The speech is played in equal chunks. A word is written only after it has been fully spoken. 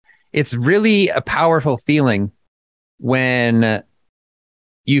it's really a powerful feeling when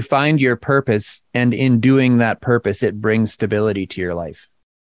you find your purpose, and in doing that purpose, it brings stability to your life.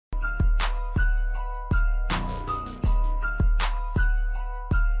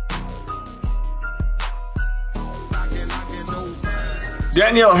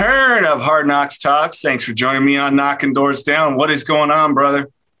 Daniel Hearn of Knox Talks. Thanks for joining me on Knocking Doors Down. What is going on, brother?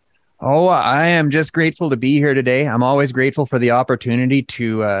 Oh, I am just grateful to be here today. I'm always grateful for the opportunity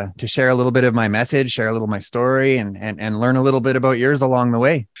to share a little bit of my message, share a little of my story, and learn a little bit about yours along the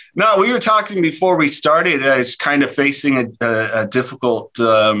way. No, we were talking before we started. I was kind of facing a difficult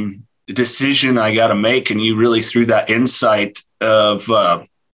decision I got to make, and you really threw that insight of,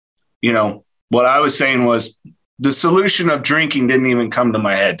 what I was saying was, the solution of drinking didn't even come to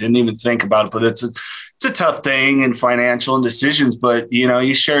my head, didn't even think about it, but it's a tough thing in financial and decisions. But,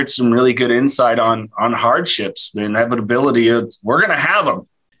 you shared some really good insight on hardships, the inevitability of we're going to have them.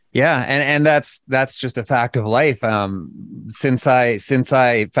 Yeah. And that's just a fact of life. Since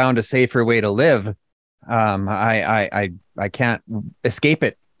I found a safer way to live, I can't escape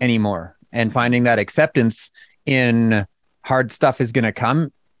it anymore. And finding that acceptance in hard stuff is going to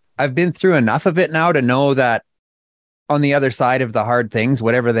come. I've been through enough of it now to know that on the other side of the hard things,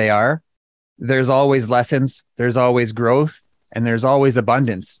 whatever they are, there's always lessons, there's always growth, and there's always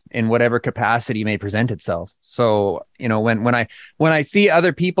abundance in whatever capacity may present itself. So, when I see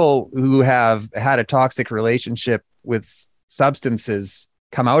other people who have had a toxic relationship with substances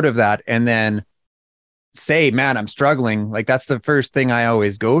come out of that and then say, man, I'm struggling, like that's the first thing I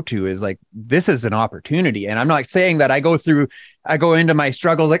always go to is like, this is an opportunity. And I'm not saying that I go into my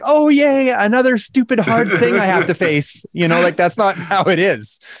struggles like, oh yay, another stupid hard thing I have to face, like that's not how it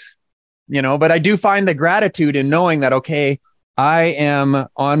is, but I do find the gratitude in knowing that, okay, I am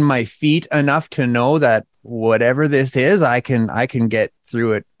on my feet enough to know that whatever this is, I can get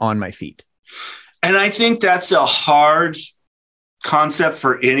through it on my feet. And I think that's a hard concept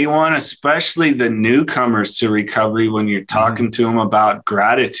for anyone, especially the newcomers to recovery. When you're talking to them about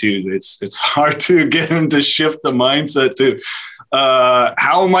gratitude, it's hard to get them to shift the mindset to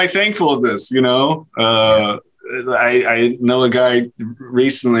how am I thankful of this? I know a guy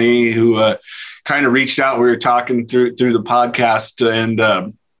recently who kind of reached out. We were talking through the podcast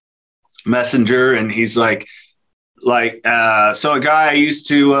and Messenger, and he's like, so a guy I used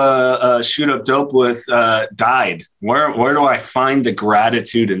to shoot up dope with died. Where do I find the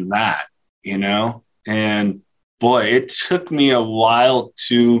gratitude in that? And boy, it took me a while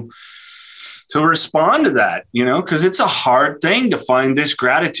to respond to that, because it's a hard thing to find this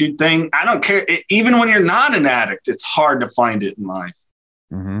gratitude thing. I don't care. Even when you're not an addict, it's hard to find it in life.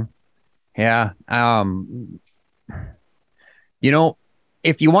 Mm-hmm. Yeah.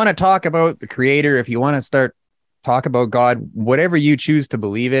 If you want to talk about the creator, if you want to talk about God, whatever you choose to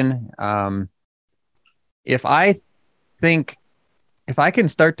believe in. If I can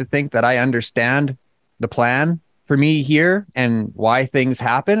start to think that I understand the plan for me here and why things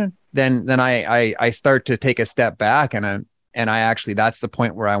happen, then I start to take a step back and I actually, that's the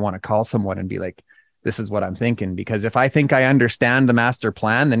point where I want to call someone and be like, this is what I'm thinking. Because if I think I understand the master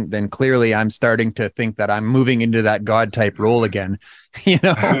plan, then clearly I'm starting to think that I'm moving into that God type role again,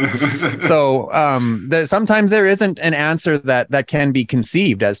 So sometimes there isn't an answer that can be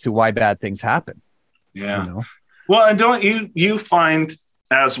conceived as to why bad things happen. Yeah. Well, and don't you find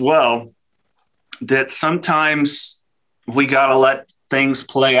as well that sometimes we got to let things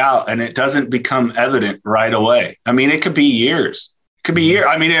play out and it doesn't become evident right away. I mean, it could be years. Could be years.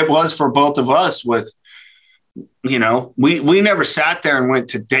 I mean, it was for both of us with, we never sat there and went,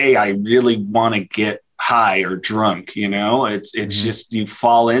 today I really want to get high or drunk. It's just, you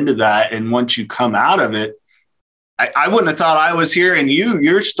fall into that. And once you come out of it, I wouldn't have thought I was here. And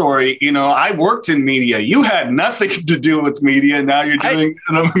your story, I worked in media. You had nothing to do with media. Now you're doing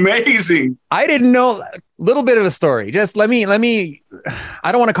an amazing. I didn't know. A little bit of a story. Just let me,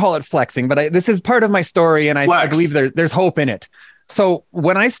 I don't want to call it flexing, but this is part of my story. And I believe there's hope in it. So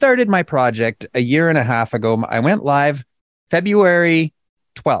when I started my project a year and a half ago, I went live February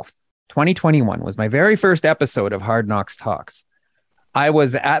 12th, 2021 was my very first episode of Knox Talks. I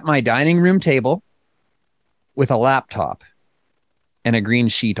was at my dining room table with a laptop and a green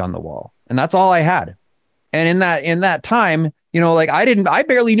sheet on the wall. And that's all I had. And in that time, I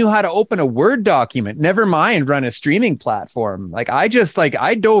barely knew how to open a Word document, never mind run a streaming platform. I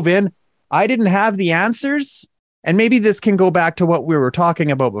dove in. I didn't have the answers. And maybe this can go back to what we were talking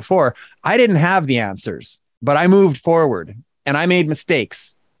about before. I didn't have the answers, but I moved forward and I made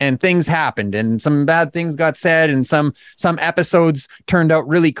mistakes and things happened and some bad things got said and some episodes turned out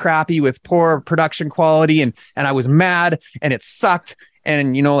really crappy with poor production quality and I was mad and it sucked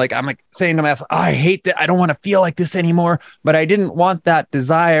And, like, I'm like saying to myself, oh, I hate that. I don't want to feel like this anymore. But I didn't want that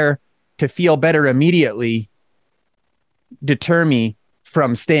desire to feel better immediately deter me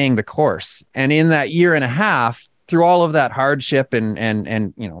from staying the course. And in that year and a half, through all of that hardship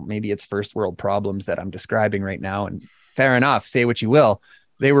and maybe it's first world problems that I'm describing right now, and fair enough, say what you will,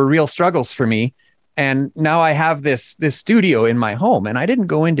 they were real struggles for me. And now I have this studio in my home, and I didn't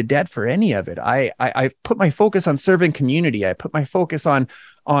go into debt for any of it. I put my focus on serving community. I put my focus on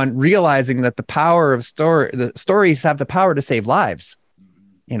realizing that the power of the stories have the power to save lives,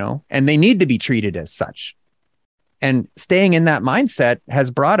 and they need to be treated as such. And staying in that mindset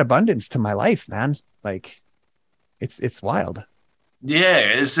has brought abundance to my life, man. Like, it's wild.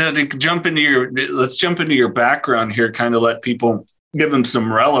 Yeah. So let's jump into your background here, kind of let people give them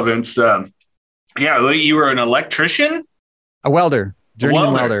some relevance. You were an electrician? A welder,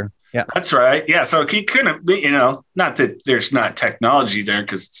 journeyman welder. Yeah, that's right. Yeah. So he couldn't be, not that there's not technology there,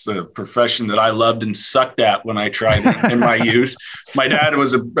 because it's a profession that I loved and sucked at when I tried in my youth. My dad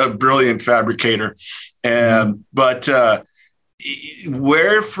was a brilliant fabricator. But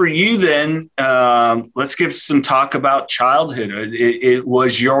where for you then, let's give some talk about childhood. It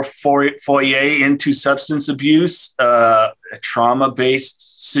was your foyer into substance abuse, a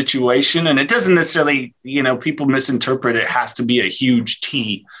trauma-based situation. And it doesn't necessarily, people misinterpret it has to be a huge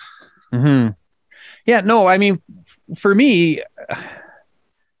T. Mm-hmm. Yeah, no, I mean, for me,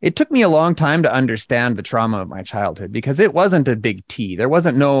 it took me a long time to understand the trauma of my childhood, because it wasn't a big T. There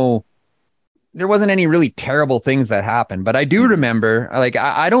wasn't any really terrible things that happened. But I do remember, like,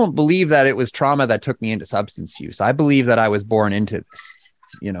 I don't believe that it was trauma that took me into substance use. I believe that I was born into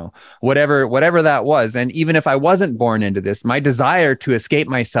this, whatever that was. And even if I wasn't born into this, my desire to escape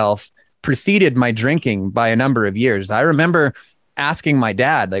myself preceded my drinking by a number of years. I remember asking my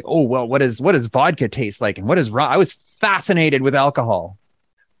dad, like, oh, well, what does vodka taste like? And what is raw? I was fascinated with alcohol,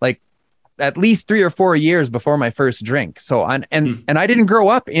 like, at least 3 or 4 years before my first drink. So, and I didn't grow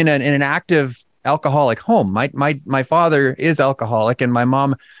up in an active alcoholic home. My father is alcoholic, and my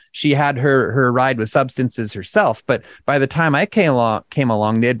mom, she had her ride with substances herself. But by the time I came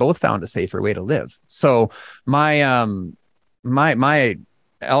along, they had both found a safer way to live. So my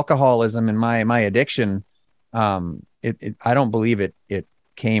alcoholism and my addiction, I don't believe it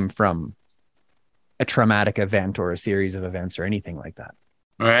came from a traumatic event or a series of events or anything like that.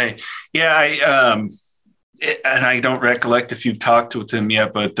 Right. Yeah. And I don't recollect if you've talked with him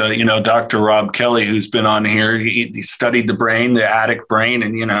yet, but, Dr. Rob Kelly, who's been on here, he studied the brain, the addict brain.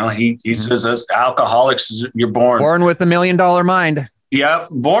 And, he says us alcoholics, you're born with $1 million mind. Yeah.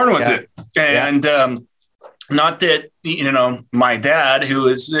 Born with it. And, not that, my dad, who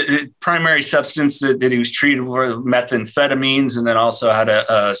is the primary substance that he was treated for, methamphetamines, and then also had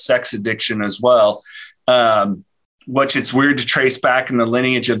a sex addiction as well. Which it's weird to trace back in the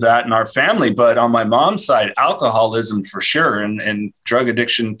lineage of that in our family. But on my mom's side, alcoholism for sure. And drug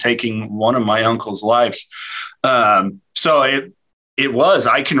addiction taking one of my uncle's lives. So I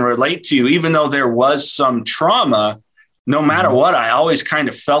can relate to you, even though there was some trauma. No matter what, I always kind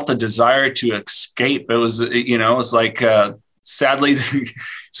of felt a desire to escape. It was, like, sadly,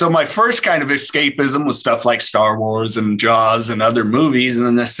 so my first kind of escapism was stuff like Star Wars and Jaws and other movies. And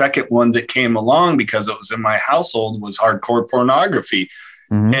then the second one that came along, because it was in my household, was hardcore pornography.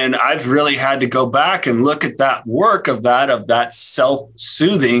 Mm-hmm. And I've really had to go back and look at that work of that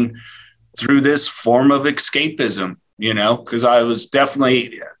self-soothing through this form of escapism, because I was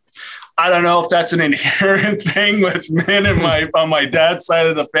definitely... I don't know if that's an inherent thing with men on my dad's side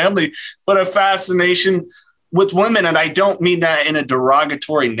of the family, but a fascination with women. And I don't mean that in a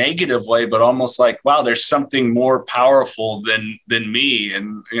derogatory, negative way, but almost like, wow, there's something more powerful than me.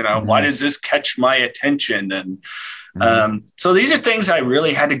 And, why does this catch my attention? And so these are things I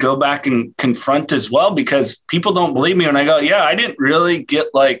really had to go back and confront as well, because people don't believe me when I go, yeah, I didn't really get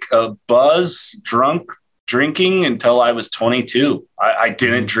like a buzz drinking until I was 22. I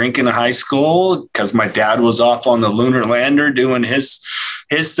didn't drink in high school because my dad was off on the lunar lander doing his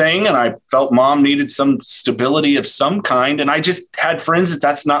thing. And I felt mom needed some stability of some kind. And I just had friends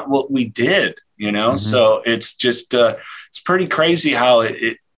that's not what we did, So it's just, it's pretty crazy how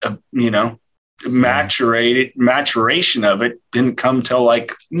maturation of it didn't come till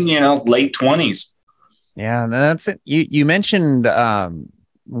like, late 20s. Yeah, that's it. You mentioned,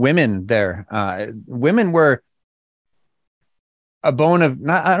 women there. Women were a bone of,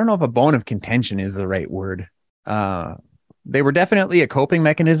 I don't know if a bone of contention is the right word. They were definitely a coping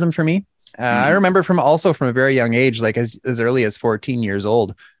mechanism for me. I remember from a very young age, like as early as 14 years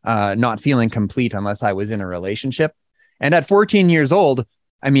old, not feeling complete unless I was in a relationship. And at 14 years old,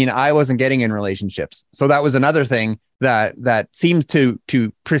 I mean, I wasn't getting in relationships. So that was another thing that seems to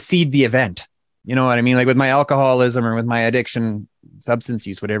precede the event. You know what I mean? Like with my alcoholism or with my addiction, substance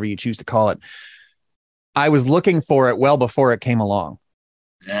use, whatever you choose to call it, I was looking for it well before it came along.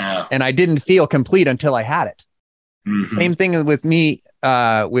 Yeah. And I didn't feel complete until I had it. Mm-hmm. Same thing with me,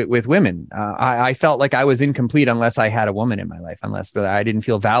 with women. I felt like I was incomplete unless I had a woman in my life, unless I didn't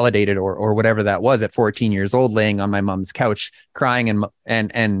feel validated or whatever that was at 14 years old, laying on my mom's couch, crying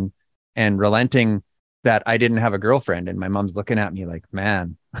and relenting that I didn't have a girlfriend. And my mom's looking at me like,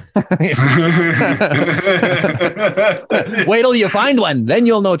 man, wait till you find one, then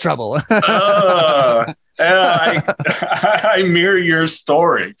you'll know trouble. I mirror your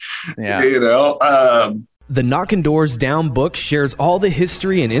story. Yeah. You know, the Knockin' Doors Down book shares all the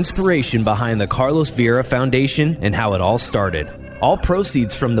history and inspiration behind the Carlos Vieira Foundation and how it all started. All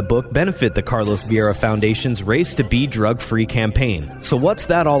proceeds from the book benefit the Carlos Vieira Foundation's Race to Be Drug-Free campaign. So what's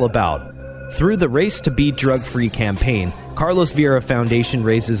that all about? Through the Race to Be Drug-Free campaign, Carlos Vieira Foundation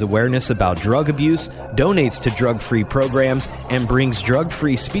raises awareness about drug abuse, donates to drug-free programs, and brings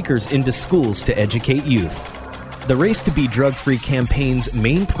drug-free speakers into schools to educate youth. The Race to Be Drug-Free campaign's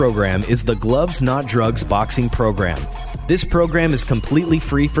main program is the Gloves Not Drugs boxing program. This program is completely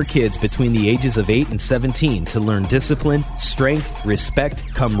free for kids between the ages of 8 and 17 to learn discipline, strength, respect,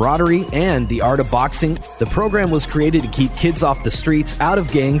 camaraderie, and the art of boxing. The program was created to keep kids off the streets, out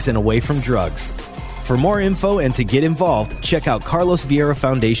of gangs, and away from drugs. For more info and to get involved, check out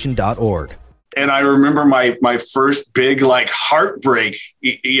carlosvieirafoundation.org. And I remember my first big heartbreak,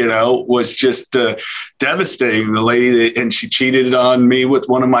 was just devastating. The lady and she cheated on me with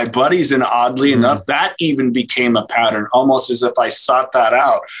one of my buddies. And oddly enough, that even became a pattern, almost as if I sought that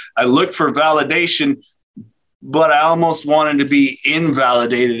out. I looked for validation, but I almost wanted to be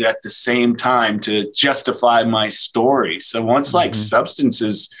invalidated at the same time to justify my story. So once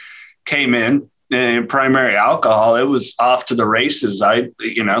substances came in, and primary alcohol, it was off to the races.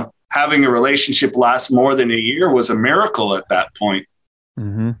 Having a relationship last more than a year was a miracle at that point.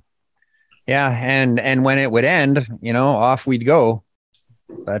 Mm-hmm. Yeah. And when it would end, off we'd go.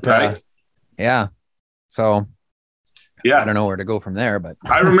 But right. Yeah. So yeah, I don't know where to go from there, but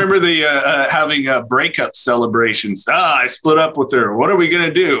I remember the having breakup celebrations. I split up with her. What are we going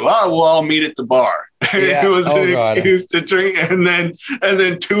to do? We'll all meet at the bar. Yeah. It was an excuse to drink. And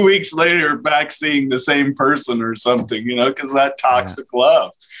then 2 weeks later, back seeing the same person or something, because that toxic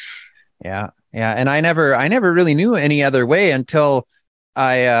love. Yeah. Yeah. And I never really knew any other way until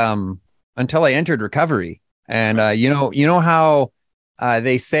I entered recovery. And, how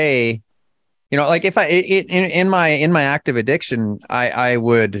they say, if in my active addiction, I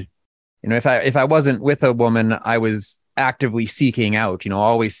would, if I wasn't with a woman, I was actively seeking out,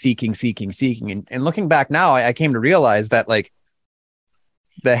 always seeking. And looking back now, I came to realize that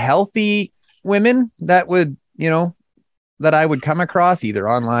the healthy women that would, that I would come across either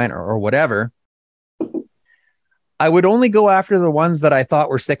online or whatever, I would only go after the ones that I thought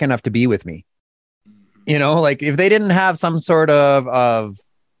were sick enough to be with me. If they didn't have some sort of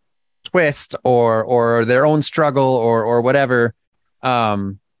twist or their own struggle or whatever, I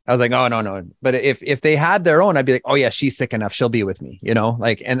was like, oh no. But if they had their own, I'd be like, oh yeah, she's sick enough, she'll be with me,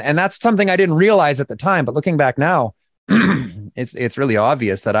 and that's something I didn't realize at the time. But looking back now, it's really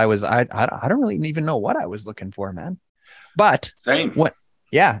obvious that I don't really even know what I was looking for, man. But same. But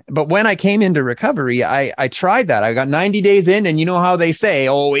when I came into recovery, I tried that. I got 90 days in, and you know how they say,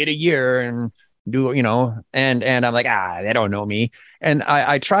 oh, wait a year and do, and I'm like, they don't know me. And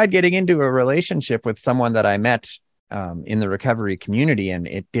I tried getting into a relationship with someone that I met in the recovery community, and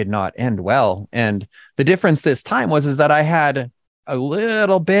it did not end well. And the difference this time is that I had a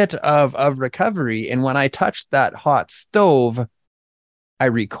little bit of recovery. And when I touched that hot stove, I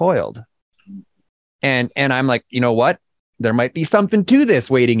recoiled. And I'm like, you know what? There might be something to this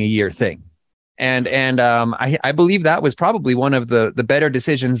waiting a year thing. And I believe that was probably one of the better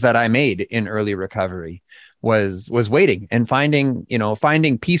decisions that I made in early recovery was waiting and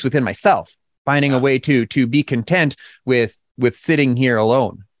finding peace within myself, finding a way to be content with sitting here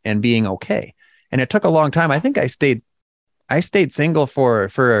alone and being okay. And it took a long time. I think I stayed single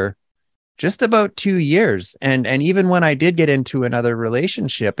for just about 2 years. And even when I did get into another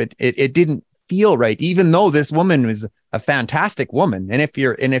relationship, it didn't feel right, even though this woman was a fantastic woman. And if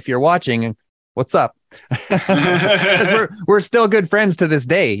you're watching, what's up? we're still good friends to this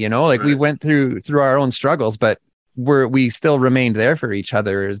day, right. We went through our own struggles, but we still remained there for each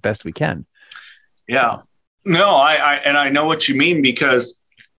other as best we can. Yeah. No, I know what you mean, because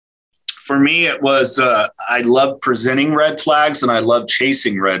For me, it was I love presenting red flags and I love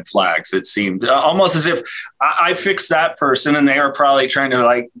chasing red flags. It seemed almost as if I fix that person and they are probably trying to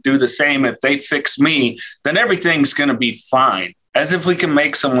like do the same. If they fix me, then everything's going to be fine. As if we can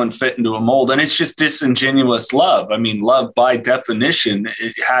make someone fit into a mold. And it's just disingenuous love. I mean, love by definition,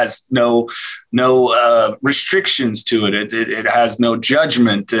 it has no restrictions to it. It has no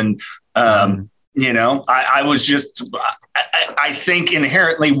judgment. And, you know, I was just, I think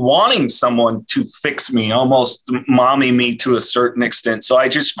inherently wanting someone to fix me, almost mommy me to a certain extent. So I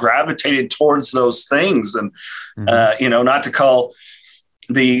just gravitated towards those things. And, you know, not to call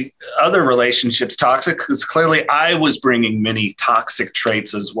the other relationships toxic, because clearly I was bringing many toxic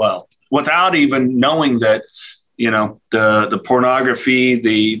traits as well, without even knowing that, you know, the pornography,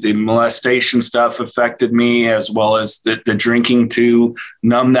 the molestation stuff affected me, as well as the drinking to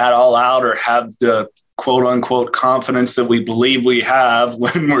numb that all out, or have the quote unquote confidence that we believe we have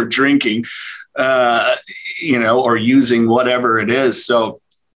when we're drinking, you know, or using whatever it is. So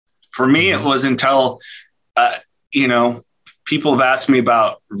for me, it was until, you know, people have asked me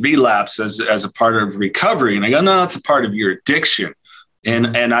about relapse as a part of recovery. And I go, no, it's a part of your addiction.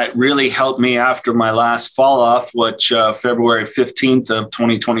 And it really helped me after my last fall off, which February 15th of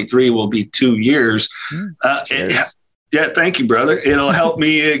 2023 will be 2 years. Yeah, thank you, brother. It'll help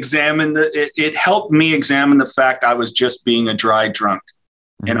me examine it helped me examine the fact I was just being a dry drunk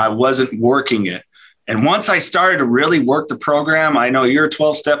and I wasn't working it. And once I started to really work the program, I know you're a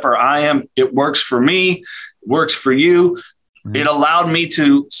 12-stepper, I am. It works for me, works for you. It allowed me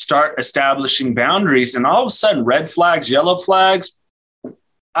to start establishing boundaries, and all of a sudden, red flags, yellow flags,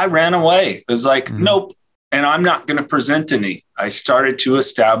 I ran away. It was like, nope. And I'm not going to present any. I started to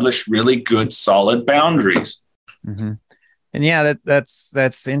establish really good, solid boundaries. And yeah,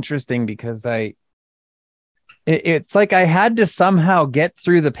 that's interesting, because it's like I had to somehow get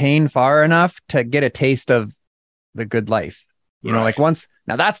through the pain far enough to get a taste of the good life. You know, like once,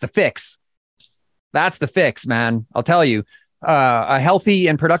 now that's the fix. That's the fix, man. I'll tell you. A healthy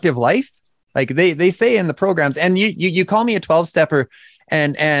and productive life, like they say in the programs, and you call me a 12-stepper,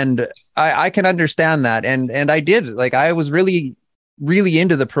 and I can understand that, and I did, like, I was really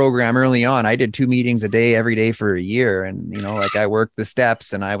into the program early on. I did 2 meetings a day every day for a year, and you know, like, I worked the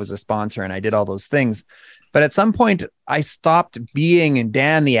steps and I was a sponsor and I did all those things. But at some point I stopped being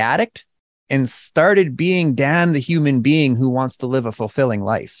Dan the addict and started being Dan the human being who wants to live a fulfilling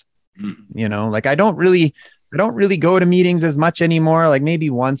life. You know, like, I don't really go to meetings as much anymore, like maybe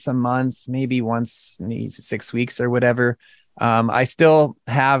once a month, maybe once in 6 weeks or whatever. I still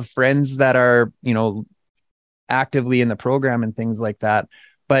have friends that are, you know, actively in the program and things like that.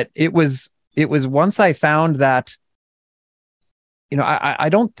 But it was once I found that, you know, I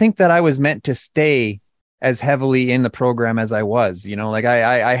don't think that I was meant to stay as heavily in the program as I was, you know, like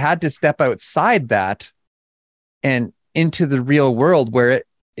I had to step outside that and into the real world where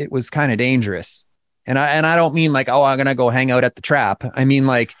it was kind of dangerous. And I don't mean like, oh, I'm going to go hang out at the trap. I mean,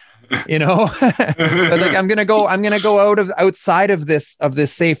 like, you know, but like, I'm going to go outside of this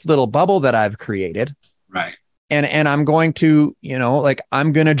safe little bubble that I've created. Right. And I'm going to, you know, like,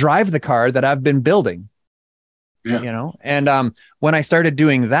 I'm going to drive the car that I've been building, you know? And, when I started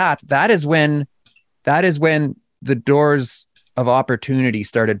doing that, that is when the doors of opportunity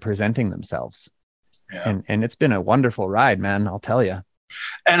started presenting themselves. And it's been a wonderful ride, man. I'll tell you.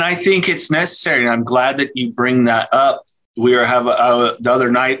 And I think it's necessary. And I'm glad that you bring that up. We were the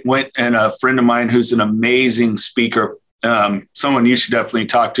other night went, and a friend of mine who's an amazing speaker, someone you should definitely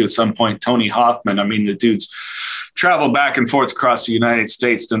talk to at some point, Tony Hoffman. I mean, the dude's traveled back and forth across the United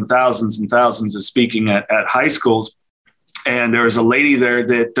States, done thousands and thousands of speaking at high schools. And there was a lady there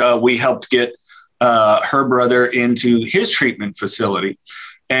that we helped get her brother into his treatment facility.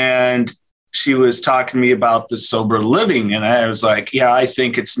 And she was talking to me about the sober living. And I was like, yeah, I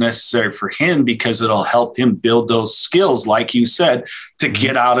think it's necessary for him because it'll help him build those skills, like you said, to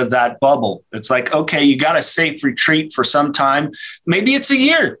get out of that bubble. It's like, okay, you got a safe retreat for some time. Maybe it's a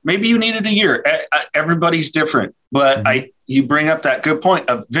year. Maybe you needed a year. Everybody's different. But you bring up that good point.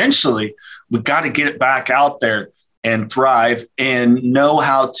 Eventually, we got to get it back out there and thrive and know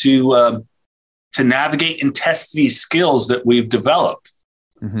how to navigate and test these skills that we've developed.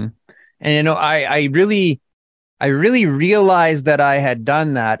 And, you know, I really realized that I had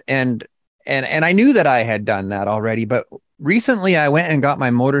done that, and I knew that I had done that already. But recently I went and got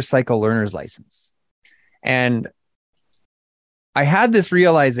my motorcycle learner's license, and I had this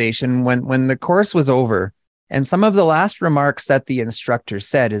realization when the course was over, and some of the last remarks that the instructor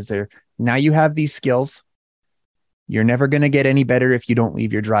said is now you have these skills. You're never going to get any better if you don't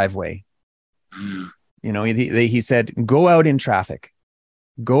leave your driveway. You know, he said, go out in traffic.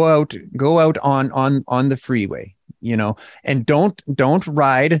 Go out on the freeway, and don't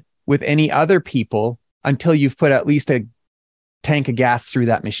ride with any other people until you've put at least a tank of gas through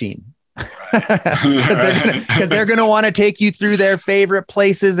that machine. Because they're going to want to take you through their favorite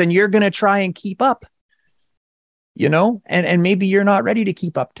places, and you're going to try and keep up, and maybe you're not ready to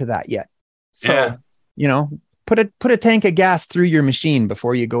keep up to that yet. So, put a tank of gas through your machine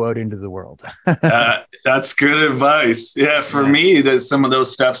before you go out into the world. That's good advice. Yeah. For me, some of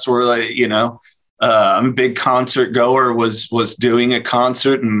those steps were like, I'm a big concert goer, was doing a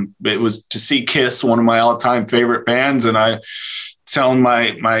concert, and it was to see Kiss, one of my all-time favorite bands. And I telling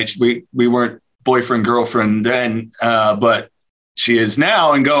we weren't boyfriend, girlfriend then, but she is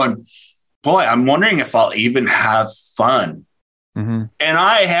now, and going, boy, I'm wondering if I'll even have fun. Mm-hmm. And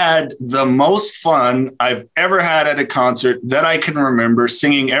I had the most fun I've ever had at a concert that I can remember,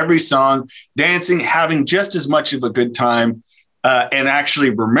 singing every song, dancing, having just as much of a good time, and actually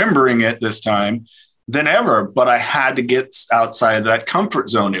remembering it this time than ever. But I had to get outside of that comfort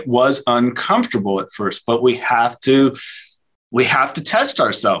zone. It was uncomfortable at first, but we have to test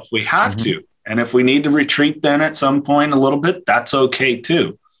ourselves. We have to. And if we need to retreat then at some point a little bit, that's okay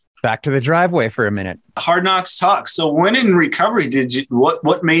too. Back to the driveway for a minute. Hard Knocks Talk. So when in recovery,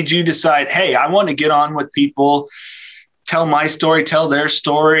 what made you decide, hey, I want to get on with people, tell my story, tell their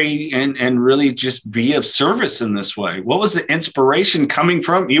story, and really just be of service in this way? What was the inspiration coming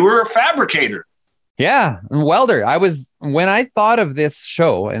from? You were a fabricator. Yeah, welder. When I thought of this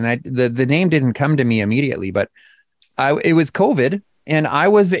show, and the name didn't come to me immediately, but it was COVID, and I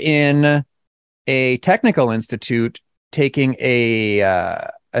was in a technical institute taking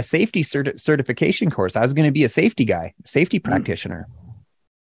a safety certification course. I was going to be a safety guy, safety practitioner.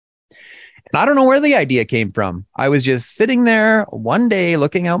 And I don't know where the idea came from. I was just sitting there one day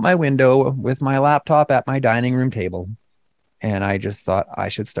looking out my window with my laptop at my dining room table. And I just thought I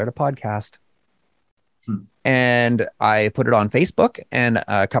should start a podcast. And I put it on Facebook, and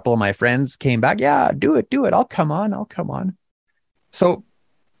a couple of my friends came back. Yeah, do it. I'll come on. So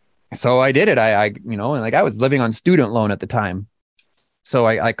I did it. I was living on student loan at the time. So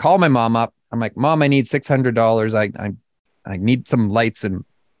I call my mom up. I'm like, Mom, I need $600. I need some lights and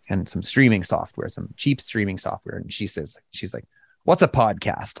some streaming software, some cheap streaming software. And she's like, what's a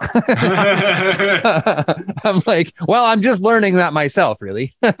podcast? I'm like, well, I'm just learning that myself,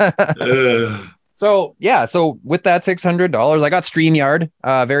 really. So with that $600, I got StreamYard,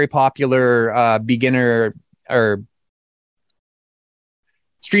 very popular beginner or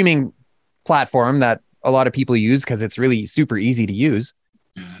streaming platform that a lot of people use because it's really super easy to use.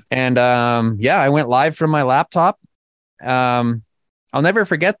 And I went live from my laptop. I'll never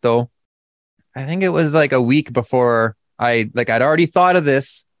forget though. I think it was like a week before I'd already thought of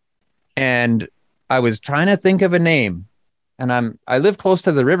this, and I was trying to think of a name. And I live close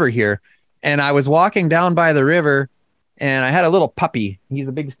to the river here, and I was walking down by the river, and I had a little puppy. He's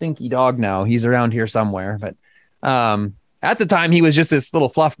a big stinky dog now. He's around here somewhere, but at the time he was just this little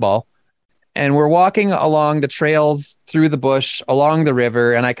fluff ball. And we're walking along the trails through the bush along the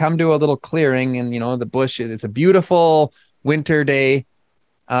river. And I come to a little clearing, and, the bush, it's a beautiful winter day.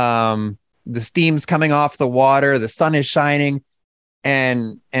 The steam's coming off the water. The sun is shining.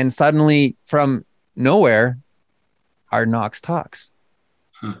 And suddenly from nowhere, Hard Knocks Talks.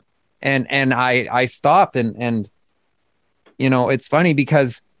 And I stopped and it's funny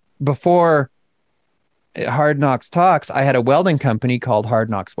because before Hard Knocks Talks, I had a welding company called Hard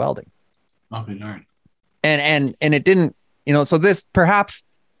Knocks Welding. Oh, good darn. And it didn't, so this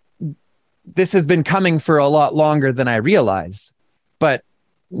has been coming for a lot longer than I realized. But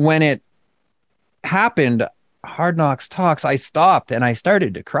when it happened, Hard Knocks Talks, I stopped and I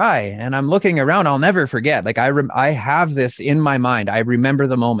started to cry, and I'm looking around. I'll never forget. Like I have this in my mind. I remember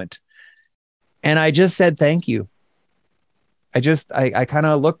the moment, and I just said, thank you. I kind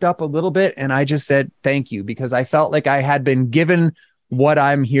of looked up a little bit, and I just said, thank you, because I felt like I had been given what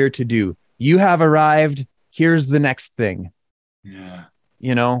I'm here to do. You have arrived. Here's the next thing. Yeah.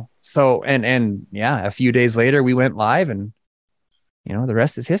 So, and a few days later we went live, and, the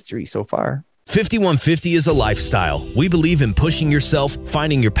rest is history so far. 5150 is a lifestyle. We believe in pushing yourself,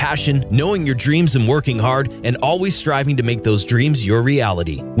 finding your passion, knowing your dreams and working hard, and always striving to make those dreams your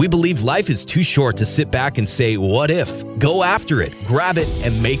reality. We believe life is too short to sit back and say, what if? Go after it, grab it,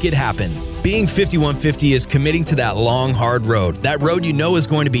 and make it happen. Being 5150 is committing to that long, hard road. That road you know is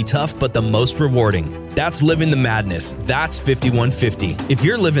going to be tough, but the most rewarding. That's living the madness. That's 5150. If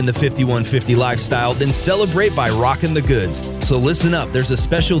you're living the 5150 lifestyle, then celebrate by rocking the goods. So listen up. There's a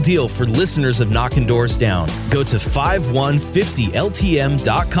special deal for listeners of Knocking Doors Down. Go to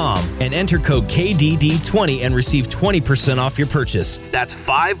 5150ltm.com and enter code KDD20 and receive 20% off your purchase. That's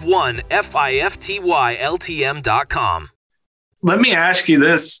 5150ltm.com. Let me ask you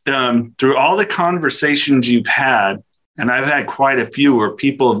this, through all the conversations you've had, and I've had quite a few where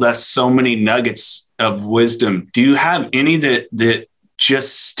people have left so many nuggets of wisdom. Do you have any that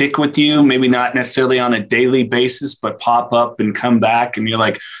just stick with you? Maybe not necessarily on a daily basis, but pop up and come back and you're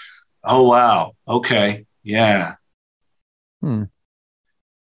like, oh, wow. Okay. Yeah. Well,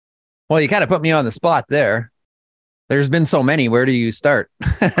 you kind of put me on the spot there. There's been so many. Where do you start?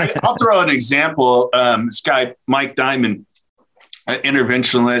 I'll throw an example. This guy, Mike Diamond,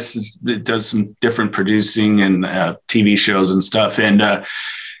 interventionalist, does some different producing and TV shows and stuff. And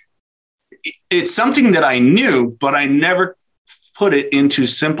it's something that I knew, but I never put it into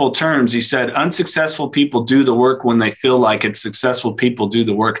simple terms. He said, unsuccessful people do the work when they feel like it. Successful people do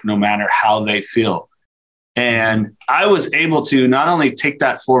the work no matter how they feel. And I was able to not only take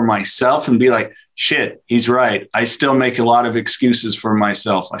that for myself and be like, shit, he's right. I still make a lot of excuses for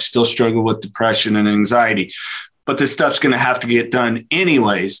myself. I still struggle with depression and anxiety, but this stuff's going to have to get done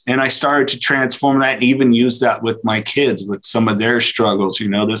anyways. And I started to transform that and even use that with my kids, with some of their struggles. You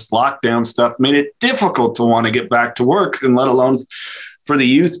know, this lockdown stuff made it difficult to want to get back to work, and let alone for the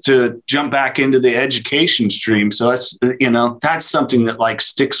youth to jump back into the education stream. So that's, that's something that like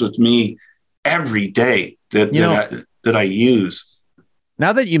sticks with me every day that I use.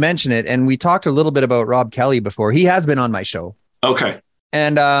 Now that you mention it, and we talked a little bit about Rob Kelly before, he has been on my show. Okay.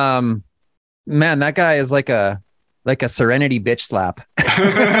 And man, that guy is like a serenity bitch slap.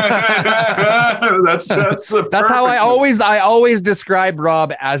 that's how I always describe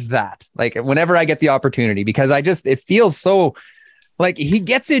Rob, as that. Like whenever I get the opportunity, because it feels so like he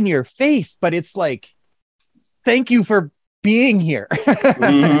gets in your face, but it's like, thank you for being here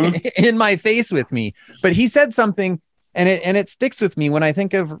in my face with me. But he said something, and it sticks with me when I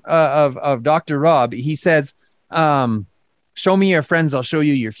think of Dr. Rob. He says, show me your friends, I'll show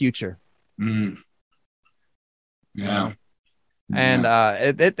you your future. Yeah. And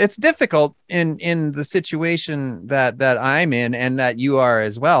it's difficult in the situation that I'm in, and that you are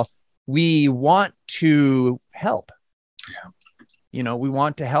as well. We want to help. Yeah. We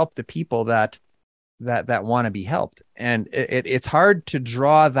want to help the people that want to be helped. And it's hard to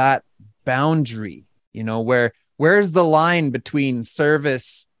draw that boundary, where's the line between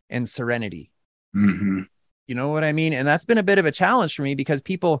service and serenity? Mm-hmm. You know what I mean? And that's been a bit of a challenge for me, because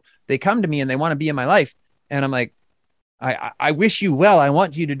people, they come to me and they want to be in my life. And I'm like, I wish you well. I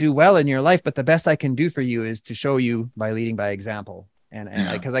want you to do well in your life, but the best I can do for you is to show you by leading by example. And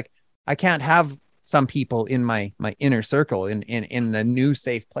because I can't have some people in my inner circle in the new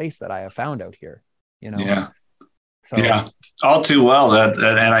safe place that I have found out here, Yeah. So, yeah, all too well. That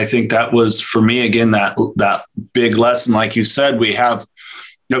and I think that was for me again, that big lesson, like you said, we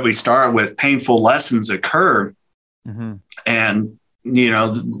start with painful lessons occur, and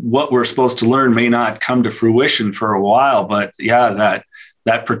what we're supposed to learn may not come to fruition for a while, but yeah,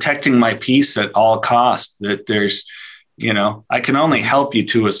 that protecting my peace at all costs, that there's, I can only help you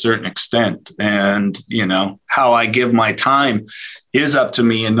to a certain extent. And, how I give my time is up to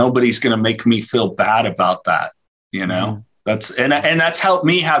me, and nobody's going to make me feel bad about that. That's helped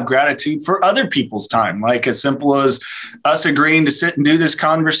me have gratitude for other people's time. Like as simple as us agreeing to sit and do this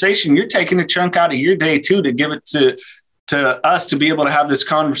conversation, you're taking a chunk out of your day too, to give it to us to be able to have this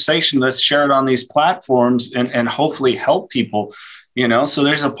conversation. Let's share it on these platforms and hopefully help people, so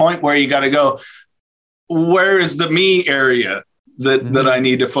there's a point where you got to go, where is the me area that I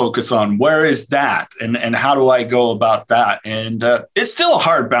need to focus on? Where is that? And how do I go about that? And it's still a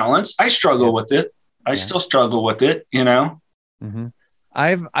hard balance. I struggle with it. I still struggle with it,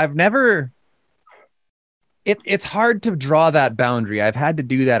 I've never, it's hard to draw that boundary. I've had to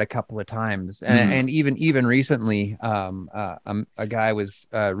do that a couple of times. And even recently, a guy was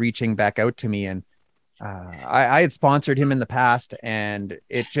reaching back out to me, and I had sponsored him in the past, and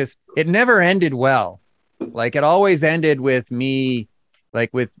it never ended well. Like it always ended with me,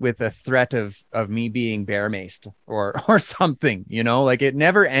 like with a threat of me being bear maced or something, like it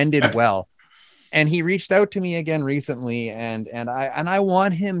never ended well. And he reached out to me again recently, and I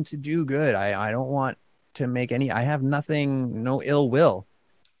want him to do good. I don't want to make I have no ill will,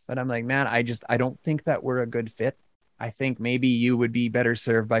 but I'm like, man, I don't think that we're a good fit. I think maybe you would be better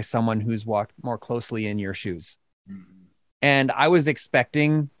served by someone who's walked more closely in your shoes. And I was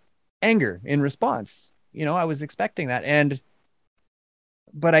expecting anger in response. You know, I was expecting that,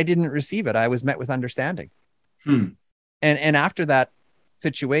 but I didn't receive it. I was met with understanding. And after that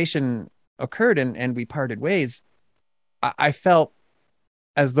situation occurred and we parted ways, I felt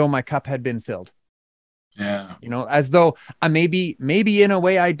as though my cup had been filled. Yeah. You know, as though maybe in a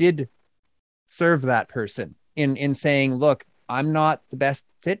way I did serve that person in saying, look, I'm not the best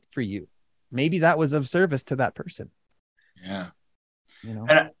fit for you. Maybe that was of service to that person. Yeah. You know,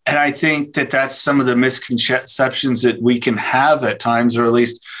 and I think that's some of the misconceptions that we can have at times, or at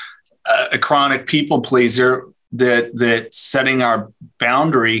least a chronic people pleaser, that setting our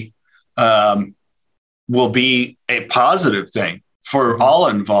boundary will be a positive thing for all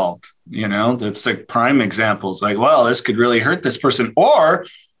involved. You know, that's like prime examples. Like, well, this could really hurt this person, or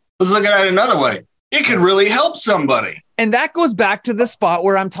let's look at it another way. It could really help somebody. And that goes back to the spot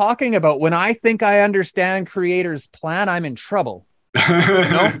where I'm talking about when I think I understand Creator's plan, I'm in trouble. You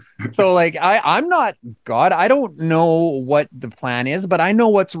know? So like I'm not God. I don't know what the plan is, but I know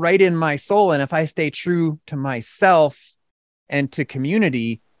what's right in my soul. And if I stay true to myself and to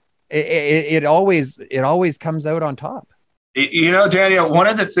community, it always comes out on top. You know, Daniel, one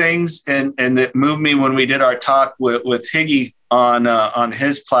of the things and that moved me when we did our talk with Higgy on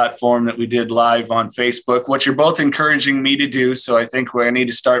his platform that we did live on Facebook, what you're both encouraging me to do. So I think I need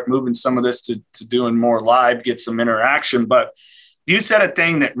to start moving some of this to doing more live, get some interaction. But you said a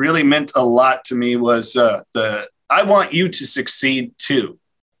thing that really meant a lot to me was I want you to succeed too,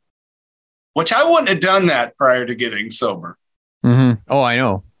 which I wouldn't have done that prior to getting sober. Mm-hmm. Oh, I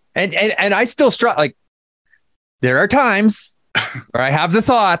know. And I still struggle. Like, there are times where I have the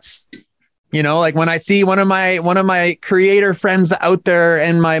thoughts, you know, like when I see one of my creator friends out there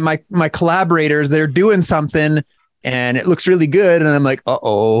and my collaborators, they're doing something and it looks really good. And I'm like,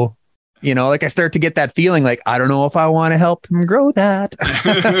 uh-oh, you know, like I start to get that feeling like, I don't know if I want to help them grow that.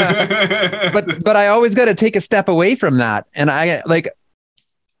 but I always got to take a step away from that. And I like,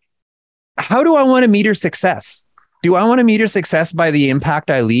 how do I want to meter success? Do I want to meter success by the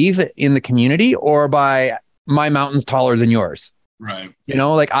impact I leave in the community or by my mountain's taller than yours? Right. You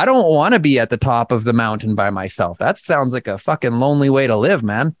know, like I don't want to be at the top of the mountain by myself. That sounds like a fucking lonely way to live,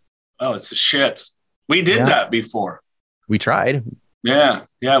 man. Oh, it's a shit. We did that before. We tried. Yeah.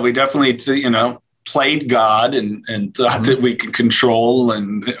 Yeah. We definitely, you know, played God and thought that we could control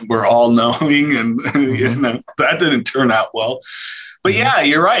and we're all knowing. And, you know, that didn't turn out well. But yeah,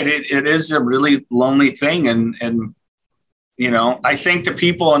 you're right. It is a really lonely thing. And, you know, I think the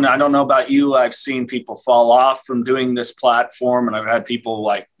people, and I don't know about you, I've seen people fall off from doing this platform. And I've had people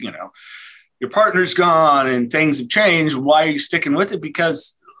like, you know, your partner's gone and things have changed. Why are you sticking with it?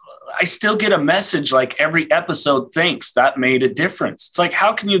 Because I still get a message like every episode thinks that made a difference. It's like,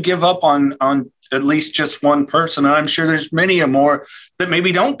 how can you give up on at least just one person? And I'm sure there's many more that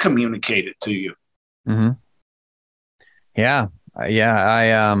maybe don't communicate it to you. Mm-hmm. Yeah.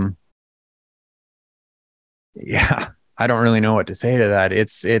 I don't really know what to say to that.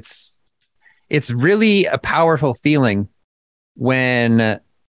 It's really a powerful feeling when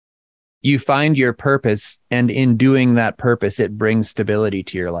you find your purpose, and in doing that purpose, it brings stability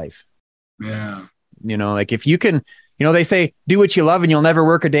to your life. Yeah. You know, like if you can, you know, they say, do what you love and you'll never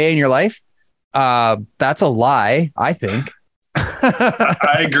work a day in your life. That's a lie, I think.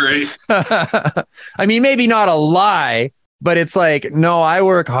 I agree. I mean, maybe not a lie, but it's like, no, I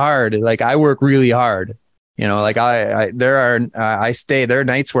work hard. Like I work really hard. You know, like there are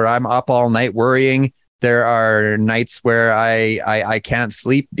nights where I'm up all night worrying. There are nights where I can't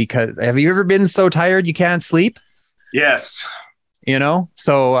sleep because have you ever been so tired you can't sleep? Yes. You know,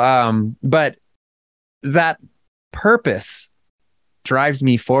 so but that purpose drives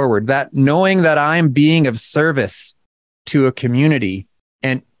me forward. That knowing that I'm being of service to a community,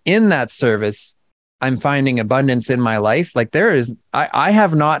 and in that service, I'm finding abundance in my life. Like I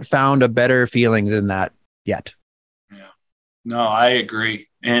have not found a better feeling than that yet. Yeah. No, I agree.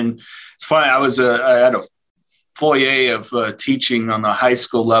 And it's funny. I had a foyer of teaching on the high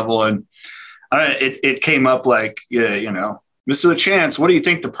school level, and it came up like, you know, Mr. LaChance, what do you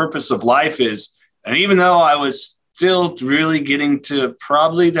think the purpose of life is? And even though I was still really getting to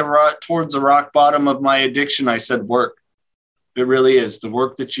probably towards the rock bottom of my addiction, I said, work. It really is the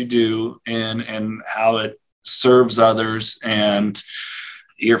work that you do and how it serves others and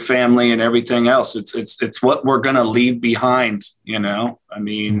your family and everything else. It's what we're going to leave behind. You know, I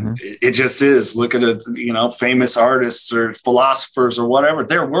mean, it just is. Look at it, you know, famous artists or philosophers or whatever,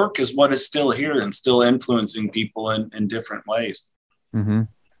 their work is what is still here and still influencing people in different ways. Mm-hmm.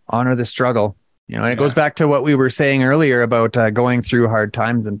 Honor the struggle. You know, and it goes back to what we were saying earlier about going through hard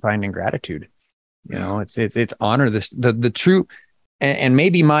times and finding gratitude. You know, it's honor this, the true, and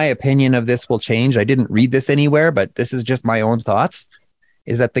maybe my opinion of this will change. I didn't read this anywhere, but this is just my own thoughts,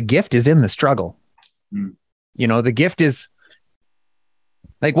 is that the gift is in the struggle. You know, the gift is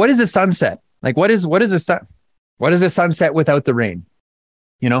like, what is a sunset? Like, what is a sunset without the rain?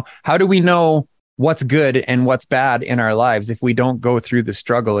 You know, how do we know what's good and what's bad in our lives if we don't go through the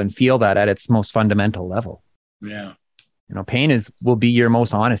struggle and feel that at its most fundamental level? Yeah. You know, pain will be your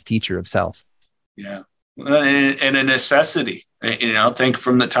most honest teacher of self. Yeah. And a necessity, you know, think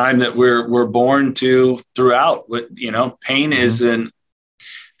from the time that we're born to throughout, you know, pain is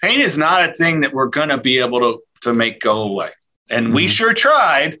not a thing that we're going to be able to make go away. And we sure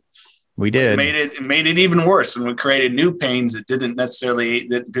tried. We did. Made it even worse. And we created new pains that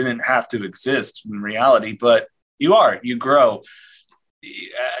didn't have to exist in reality, but you grow,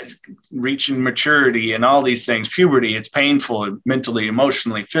 reaching maturity and all these things, puberty, it's painful mentally,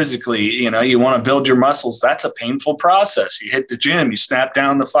 emotionally, physically. You know, you want to build your muscles. That's a painful process. You hit the gym, you snap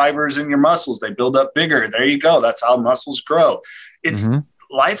down the fibers in your muscles. They build up bigger. There you go. That's how muscles grow.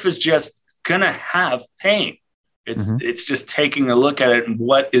 Life is just going to have pain. It's just taking a look at it. And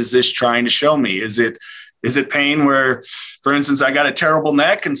what is this trying to show me? Is it pain where, for instance, I got a terrible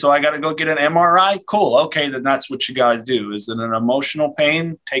neck and so I got to go get an MRI? Cool. Okay. Then that's what you got to do. Is it an emotional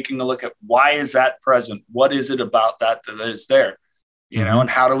pain? Taking a look at why is that present? What is it about that is there? You know, and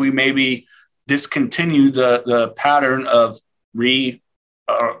how do we maybe discontinue the pattern of bringing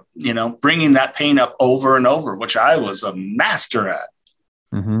that pain up over and over, which I was a master at.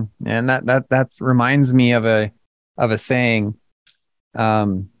 And that reminds me of a saying.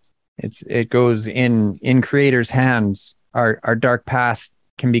 It goes in creators' hands. Our dark past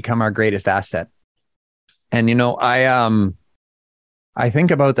can become our greatest asset. And, you know, I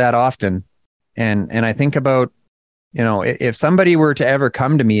think about that often. And I think about, you know, if somebody were to ever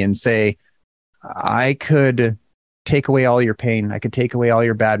come to me and say, I could take away all your pain, I could take away all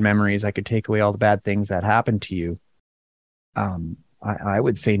your bad memories, I could take away all the bad things that happened to you, I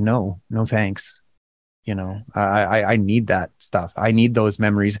would say no thanks. You know, I need that stuff. I need those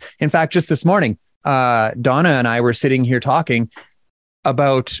memories. In fact, just this morning, Donna and I were sitting here talking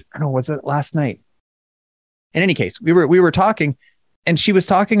about, I don't know, was it last night? In any case, we were talking, and she was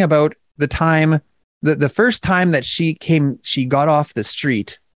talking about the time, the first time that she got off the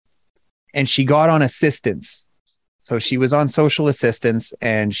street and she got on assistance. So she was on social assistance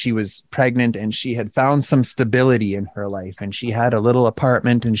and she was pregnant and she had found some stability in her life and she had a little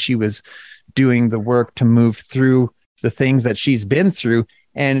apartment and she was doing the work to move through the things that she's been through.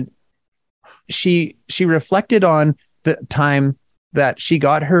 And she reflected on the time that she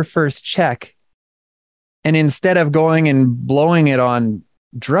got her first check. And instead of going and blowing it on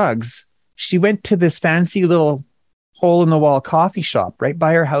drugs, she went to this fancy little hole in the wall coffee shop right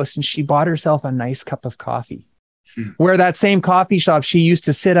by her house and she bought herself a nice cup of coffee. Where that same coffee shop, she used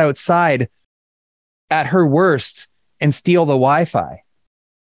to sit outside at her worst and steal the Wi-Fi,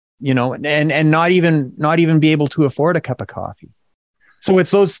 you know, and not even be able to afford a cup of coffee. So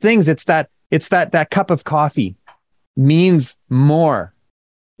it's those things. It's that cup of coffee means more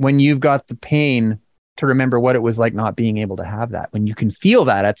when you've got the pain to remember what it was like not being able to have that. When you can feel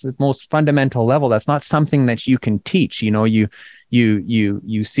that at the most fundamental level, that's not something that you can teach. You know,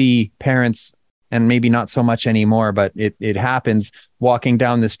 you see parents, and maybe not so much anymore, but it happens, walking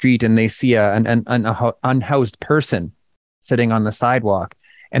down the street and they see an unhoused person sitting on the sidewalk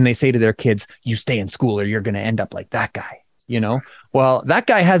and they say to their kids, you stay in school or you're going to end up like that guy, you know? Well, that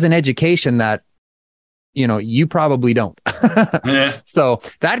guy has an education that, you know, you probably don't. Yeah. So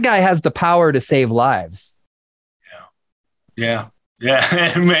that guy has the power to save lives. Yeah.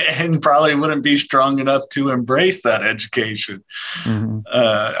 And probably wouldn't be strong enough to embrace that education.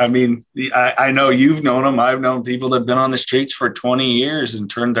 I mean, I know you've known them. I've known people that have been on the streets for 20 years and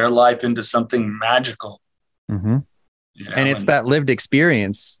turned their life into something magical. You know, and it's that lived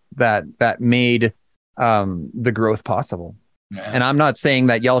experience that made the growth possible. Yeah. And I'm not saying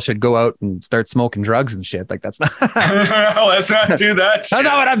that y'all should go out and start smoking drugs and shit. Like, that's not. Let's not do that. That's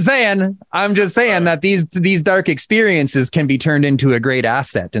not what I'm saying. I'm just saying that these dark experiences can be turned into a great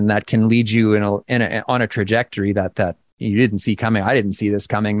asset, and that can lead you on a trajectory that you didn't see coming. I didn't see this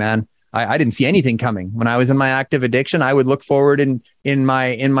coming, man. I didn't see anything coming. When I was in my active addiction, I would look forward in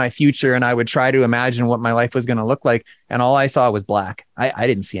my future, and I would try to imagine what my life was going to look like, and all I saw was black. I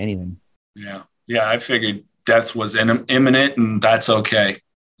didn't see anything. Yeah. I figured death was imminent, and that's okay.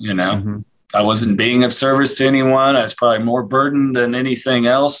 You know, I wasn't being of service to anyone. I was probably more burdened than anything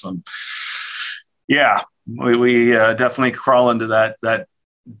else. And yeah, we definitely crawl into that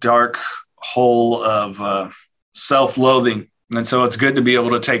dark hole of self-loathing, And so it's good to be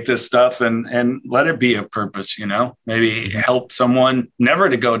able to take this stuff and let it be a purpose, maybe help someone never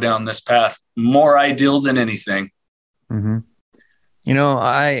to go down this path. More ideal than anything. Mm-hmm.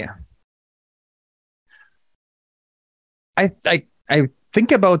 I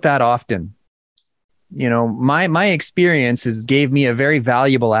think about that often. My experiences gave me a very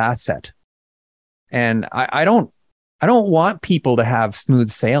valuable asset. And I don't want people to have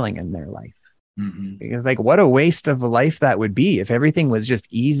smooth sailing in their life. Mm-hmm. Because what a waste of a life that would be if everything was just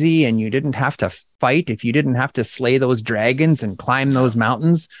easy and you didn't have to fight, if you didn't have to slay those dragons and climb those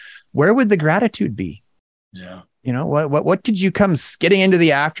mountains. Where would the gratitude be? Yeah. What did you come skidding into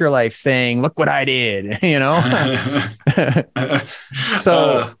the afterlife saying, look what I did,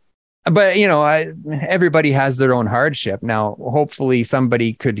 So, but everybody has their own hardship. Now, hopefully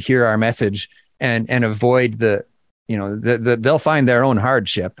somebody could hear our message and avoid they'll find their own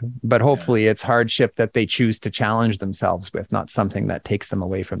hardship, but hopefully it's hardship that they choose to challenge themselves with, not something that takes them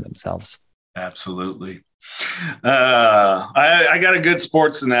away from themselves. Absolutely. I got a good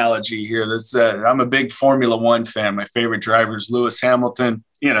sports analogy here. I'm a big Formula One fan. My favorite driver is Lewis Hamilton,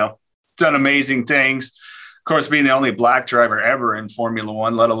 done amazing things. Of course, being the only black driver ever in Formula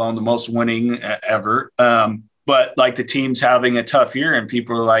One, let alone the most winning ever. But the team's having a tough year and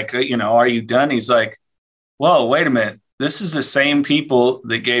people are like, are you done? He's like, whoa, wait a minute. This is the same people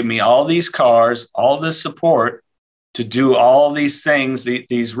that gave me all these cars, all this support to do all these things,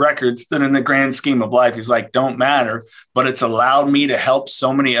 these records that in the grand scheme of life, he's like, don't matter, but it's allowed me to help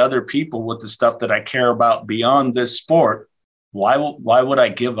so many other people with the stuff that I care about beyond this sport. Why would I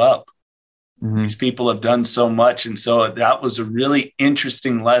give up? Mm-hmm. These people have done so much. And so that was a really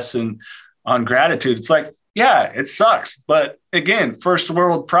interesting lesson on gratitude. It's like, yeah, it sucks. But again, first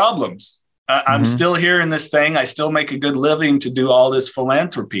world problems. I'm still here in this thing. I still make a good living to do all this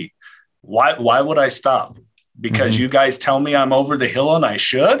philanthropy. Why would I stop? Because you guys tell me I'm over the hill and I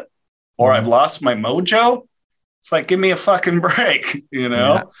should, or I've lost my mojo. It's like, give me a fucking break,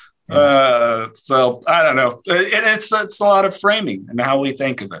 Yeah. So I don't know. It's a lot of framing and how we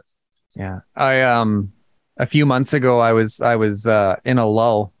think of it. Yeah. A few months ago, I was in a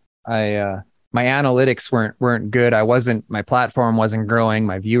lull. My analytics weren't good. My platform wasn't growing.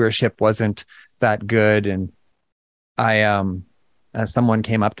 My viewership wasn't that good. And someone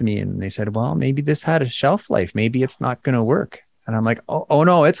came up to me and they said, well, maybe this had a shelf life. Maybe it's not going to work. And I'm like, oh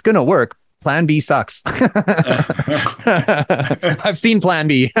no, it's going to work. Plan B sucks. I've seen Plan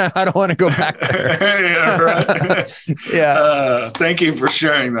B. I don't want to go back there. Yeah, right. Yeah. Thank you for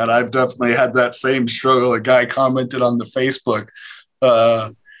sharing that. I've definitely had that same struggle. A guy commented on the Facebook,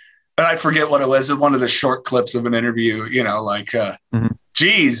 and I forget what it was. One of the short clips of an interview,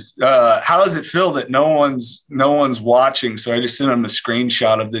 geez, how does it feel that no one's watching? So I just sent him a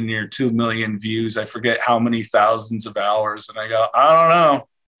screenshot of the near 2 million views. I forget how many thousands of hours. And I go, I don't know.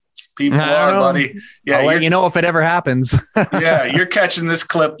 People are, buddy. Yeah, I'll let you know if it ever happens. Yeah, you're catching this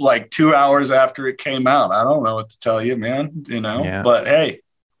clip 2 hours after it came out. I don't know what to tell you, man. Yeah. But hey,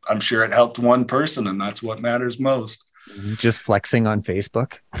 I'm sure it helped one person, and that's what matters most. Just flexing on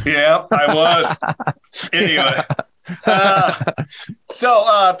Facebook. Yeah, I was. Anyway,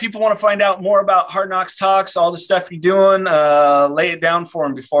 so people want to find out more about Hard Knocks Talks, all the stuff you're doing. Lay it down for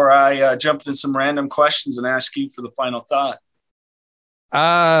them before I jump into some random questions and ask you for the final thought.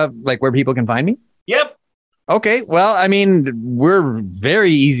 Where people can find me? Yep. Okay. Well, I mean, we're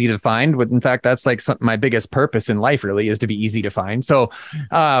very easy to find. In fact, that's my biggest purpose in life really is to be easy to find. So,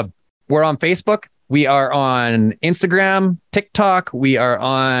 we're on Facebook. We are on Instagram, TikTok.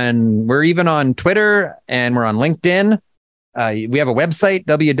 We're even on Twitter, and we're on LinkedIn. We have a website,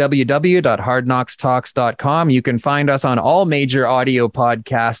 www.hardknockstalks.com. You can find us on all major audio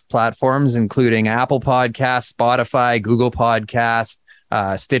podcast platforms, including Apple Podcasts, Spotify, Google Podcasts,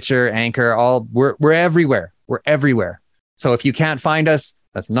 Stitcher, Anchor. We're everywhere. We're everywhere. So if you can't find us,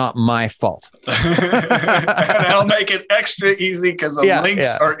 that's not my fault. And I'll make it extra easy because the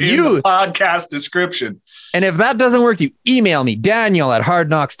links are in the podcast description. And if that doesn't work, you email me,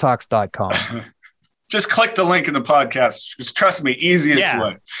 Daniel@hardknockstalks.com. Just click the link in the podcast. Just trust me, easiest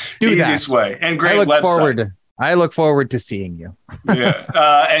way. Easiest way. And great website. I look forward to seeing you.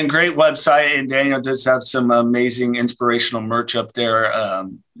 Yeah. And great website. And Daniel does have some amazing inspirational merch up there.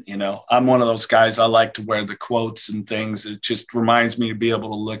 I'm one of those guys. I like to wear the quotes and things. It just reminds me to be able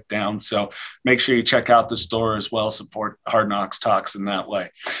to look down. So make sure you check out the store as well. Support Hard Knocks Talks in that way.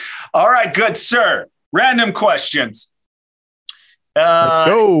 All right, good, sir. Random questions. Let's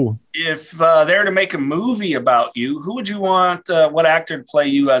go. If they're to make a movie about you, who would you want? What actor to play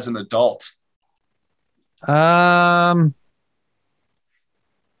you as an adult? Robert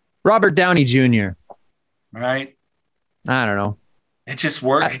Downey Jr. Right. I don't know. It just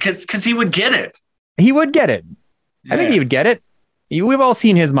worked because he would get it. He would get it. Yeah. I think he would get it. We've all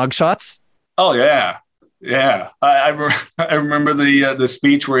seen his mugshots. Oh yeah, yeah. I remember the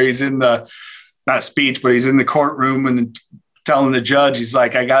speech where he's in the not speech, but he's in the courtroom and telling the judge, he's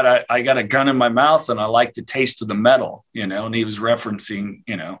like, I got a gun in my mouth and I like the taste of the metal, and he was referencing,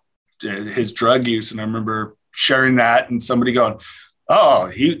 his drug use. And I remember sharing that and somebody going, oh,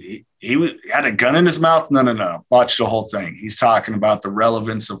 he had a gun in his mouth. No. Watch the whole thing. He's talking about the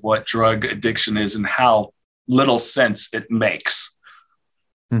relevance of what drug addiction is and how little sense it makes.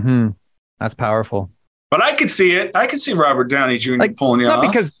 Mm-hmm. That's powerful. But I could see it. I could see Robert Downey Jr. pulling you off.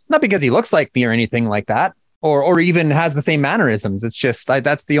 Not because he looks like me or anything like that, or even has the same mannerisms. It's just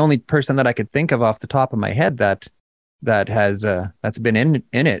that's the only person that I could think of off the top of my head that has that's been in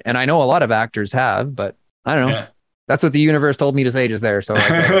it. And I know a lot of actors have, but I don't know. Yeah. That's what the universe told me to say just there. So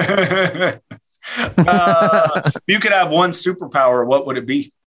if you could have one superpower, what would it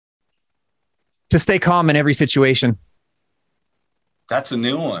be? To stay calm in every situation. That's a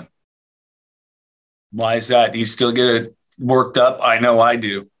new one. Why is that? Do you still get it worked up? I know I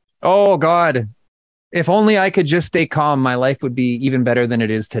do. Oh God. If only I could just stay calm, my life would be even better than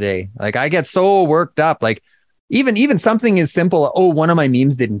it is today. Like I get so worked up. Like even something as simple. Oh, one of my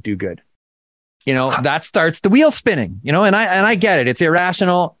memes didn't do good. That starts the wheel spinning, and I get it. It's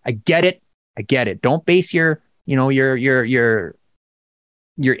irrational. I get it. Don't base your inner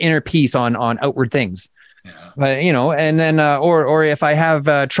peace on outward things. Yeah. But, and then, or if I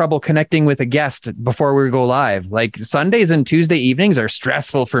have trouble connecting with a guest before we go live, like Sundays and Tuesday evenings are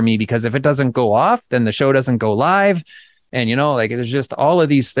stressful for me because if it doesn't go off, then the show doesn't go live. And, there's just all of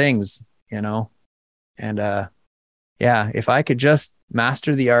these things, and, if I could just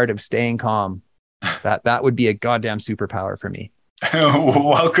master the art of staying calm, that would be a goddamn superpower for me.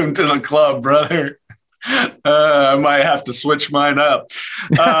 Welcome to the club, brother. I might have to switch mine up.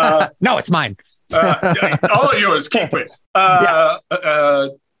 No, it's mine. All of yours, keep it.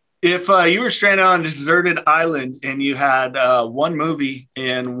 If you were stranded on a deserted island and you had one movie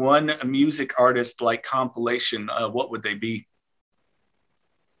and one music artist like compilation, what would they be?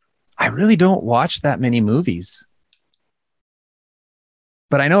 I really don't watch that many movies.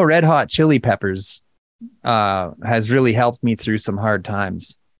 But I know Red Hot Chili Peppers has really helped me through some hard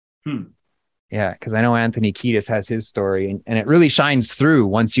times. Yeah, because I know Anthony Kiedis has his story, and it really shines through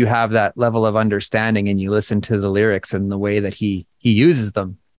once you have that level of understanding and you listen to the lyrics and the way that he uses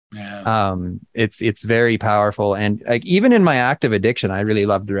them. Yeah. It's very powerful. And like even in my active addiction, I really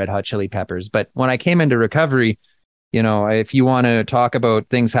loved the Red Hot Chili Peppers. But when I came into recovery, if you want to talk about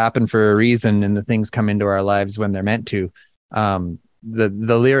things happen for a reason and the things come into our lives when they're meant to,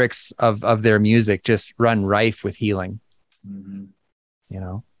 the lyrics of their music just run rife with healing. Mm-hmm.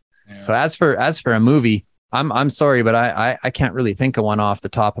 Yeah. So as for a movie, I'm sorry, but I can't really think of one off the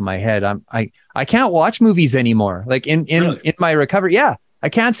top of my head. I can't watch movies anymore. Like in my recovery. Yeah. I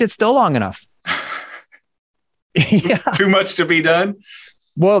can't sit still long enough. Yeah. Too much to be done.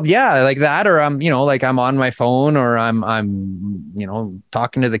 Well, yeah, like that, or I'm on my phone, or I'm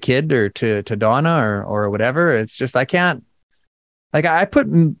talking to the kid or to Donna or whatever. It's just, I can't. Like I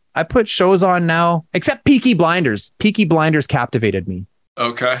put shows on now, except Peaky Blinders. Peaky Blinders captivated me.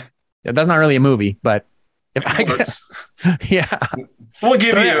 Okay. Yeah, that's not really a movie, but if yeah, we'll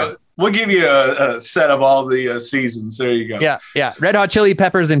give you a set of all the seasons. There you go. Yeah. Red Hot Chili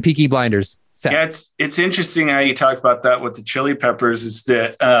Peppers and Peaky Blinders. Set. Yeah, it's interesting how you talk about that with the Chili Peppers. Is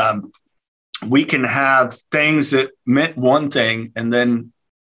that we can have things that meant one thing and then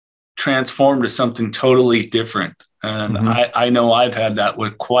transform to something totally different. And I know I've had that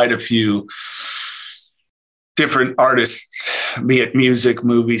with quite a few different artists, be it music,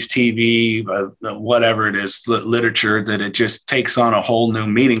 movies, TV, whatever it is, literature, that it just takes on a whole new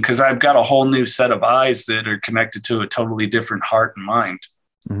meaning because I've got a whole new set of eyes that are connected to a totally different heart and mind.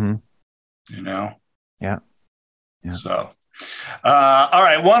 Mm-hmm. Yeah. So, all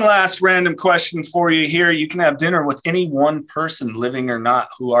right. One last random question for you here. You can have dinner with any one person, living or not.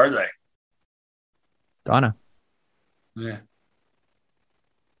 Who are they? Donna. Yeah.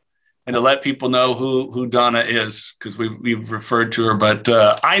 And to let people know who Donna is, because we've referred to her, but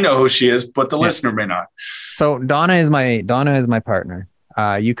I know who she is, but the listener may not. So Donna is my partner.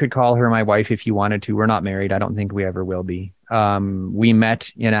 You could call her my wife if you wanted to. We're not married. I don't think we ever will be. We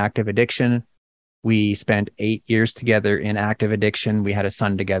met in active addiction. We spent 8 years together in active addiction. We had a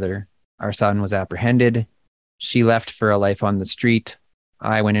son together. Our son was apprehended. She left for a life on the street.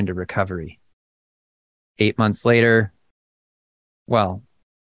 I went into recovery. 8 months later,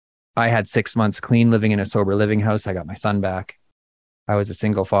 I had 6 months clean living in a sober living house. I got my son back. I was a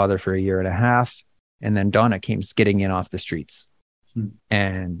single father for 1.5 years. And then Donna came skidding in off the streets.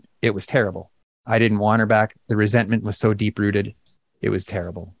 And it was terrible. I didn't want her back. The resentment was so deep rooted. It was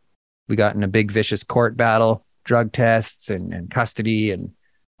terrible. We got in a big vicious court battle, drug tests and custody and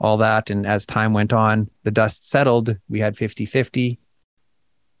all that. And as time went on, the dust settled. We had 50-50.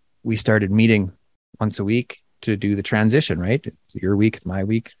 We started meeting once a week to do the transition, right? It's your week, it's my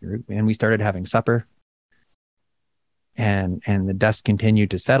week. And we started having supper. And the dust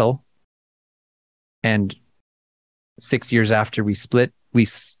continued to settle. And 6 years after we split, we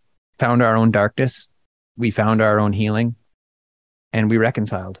found our own darkness. We found our own healing, and we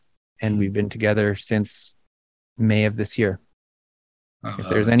reconciled. And we've been together since May of this year.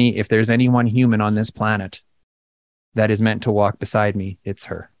 If there's any one human on this planet that is meant to walk beside me, it's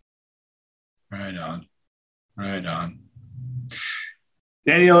her. Right on.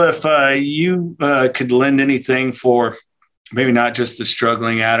 Daniel, if you could lend anything for maybe not just the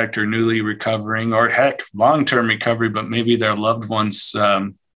struggling addict or newly recovering, or heck, long-term recovery, but maybe their loved ones,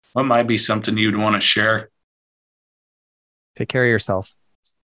 what might be something you'd want to share? Take care of yourself.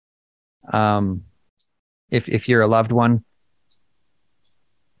 If you're a loved one,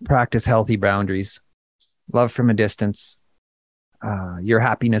 practice healthy boundaries. Love from a distance. Your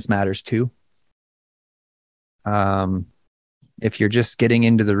happiness matters too. If you're just getting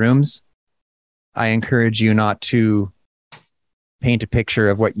into the rooms, I encourage you not to paint a picture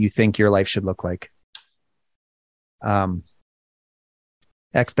of what you think your life should look like.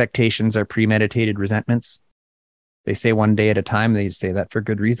 Expectations are premeditated resentments. They say one day at a time. They say that for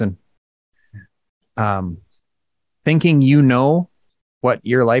good reason. Thinking you know what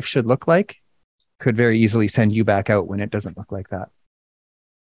your life should look like could very easily send you back out when it doesn't look like that.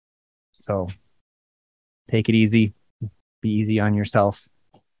 So take it easy. Be easy on yourself.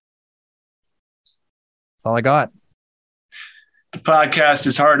 That's all I got. The podcast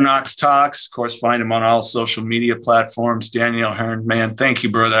is Hard Knox Talks. Of course, find him on all social media platforms. Daniel Hearn, man, thank you,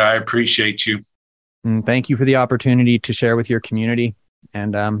 brother. I appreciate you. And thank you for the opportunity to share with your community.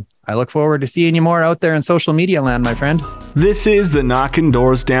 And I look forward to seeing you more out there in social media land, my friend. This is the Knocking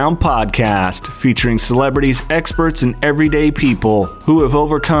Doors Down podcast, featuring celebrities, experts, and everyday people who have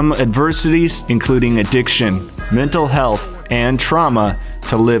overcome adversities, including addiction, mental health, and trauma,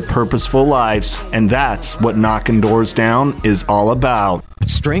 to live purposeful lives. And that's what Knocking Doors Down is all about.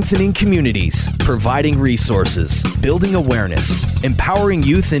 Strengthening communities, providing resources, building awareness, empowering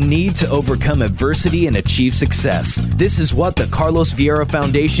youth in need to overcome adversity and achieve success. This is what the Carlos Vieira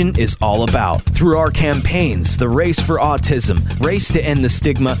Foundation is all about. Through our campaigns, the Race for Autism, Race to End the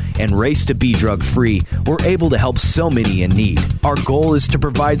Stigma, and Race to Be Drug-Free, we're able to help so many in need. Our goal is to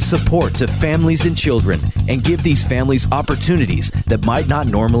provide support to families and children and give these families opportunities that might not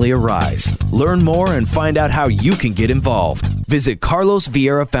normally arise. Learn more and find out how you can get involved. Visit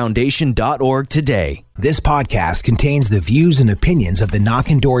carlosvierafoundation.org today. This podcast contains the views and opinions of the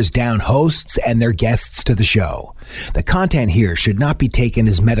Knockin' Doors Down hosts and their guests to the show. The content here should not be taken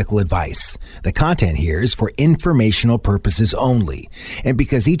as medical advice. The content here is for informational purposes only. And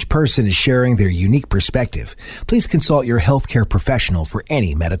because each person is sharing their unique perspective, please consult your healthcare professional for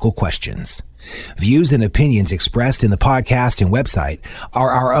any medical questions. Views and opinions expressed in the podcast and website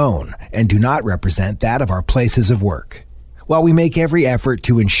are our own and do not represent that of our places of work. While we make every effort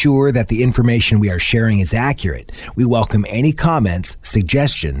to ensure that the information we are sharing is accurate, we welcome any comments,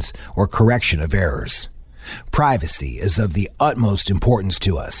 suggestions, or correction of errors. Privacy is of the utmost importance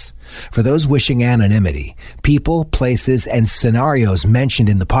to us. For those wishing anonymity, people, places, and scenarios mentioned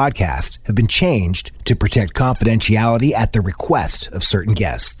in the podcast have been changed to protect confidentiality at the request of certain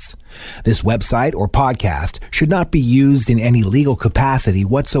guests. This website or podcast should not be used in any legal capacity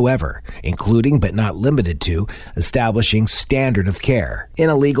whatsoever, including but not limited to establishing standard of care in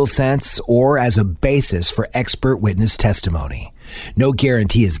a legal sense or as a basis for expert witness testimony. No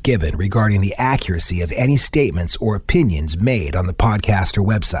guarantee is given regarding the accuracy of any statements or opinions made on the podcast or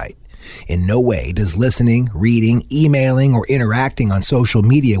website. In no way does listening, reading, emailing, or interacting on social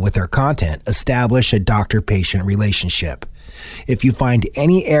media with our content establish a doctor-patient relationship. If you find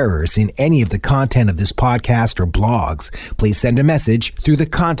any errors in any of the content of this podcast or blogs, please send a message through the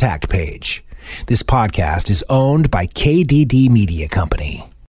contact page. This podcast is owned by KDD Media Company.